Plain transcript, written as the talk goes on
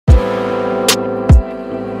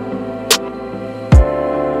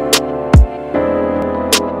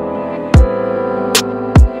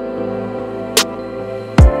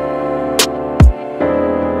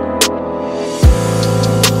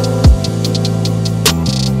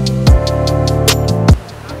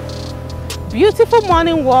beautiful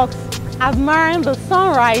morning walks, admiring the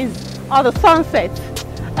sunrise or the sunset.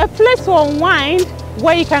 A place to unwind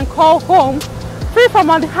where you can call home, free from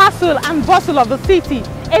all the hassle and bustle of the city.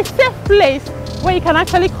 A safe place where you can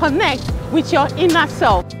actually connect with your inner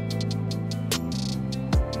self.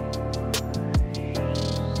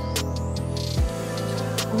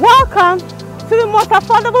 Welcome to the most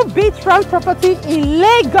affordable beachfront property in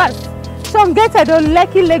Lagos, Sangotedo,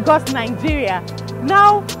 Lekki, Lagos, Nigeria.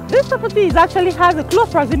 Now, this property actually has a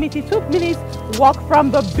close proximity, 2 minutes walk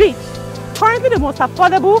from the beach. Currently the most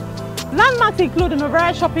affordable. Landmarks include the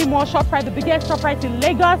Novare shopping mall, Shoprite, the biggest Shoprite in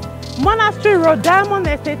Lagos, Monastery Road, Diamond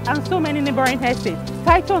Estate, and so many neighboring estates.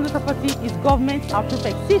 Title on the property is government approved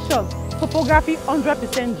excision. Topography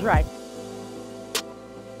 100% dry.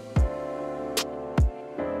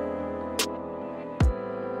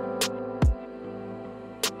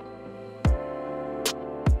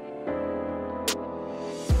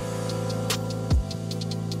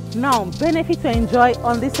 Now, benefits to enjoy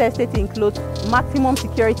on this estate include maximum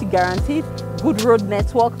security guaranteed, good road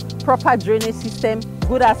network, proper drainage system,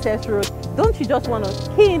 good access road. Don't you just want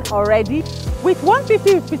to key in already? With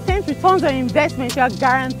 150% returns on investment, you are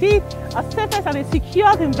guaranteed a safest and a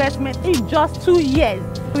secured investment in just 2 years.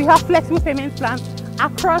 We have flexible payment plans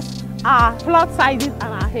across our plot sizes and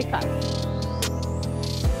our acres.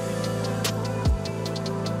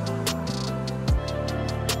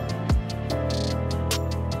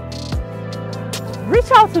 Reach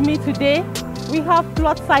out to me today. We have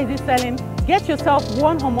plot sizes selling. Get yourself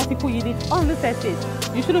one or multiple units on this estate.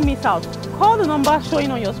 You shouldn't miss out. Call the number showing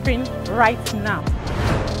on your screen right now.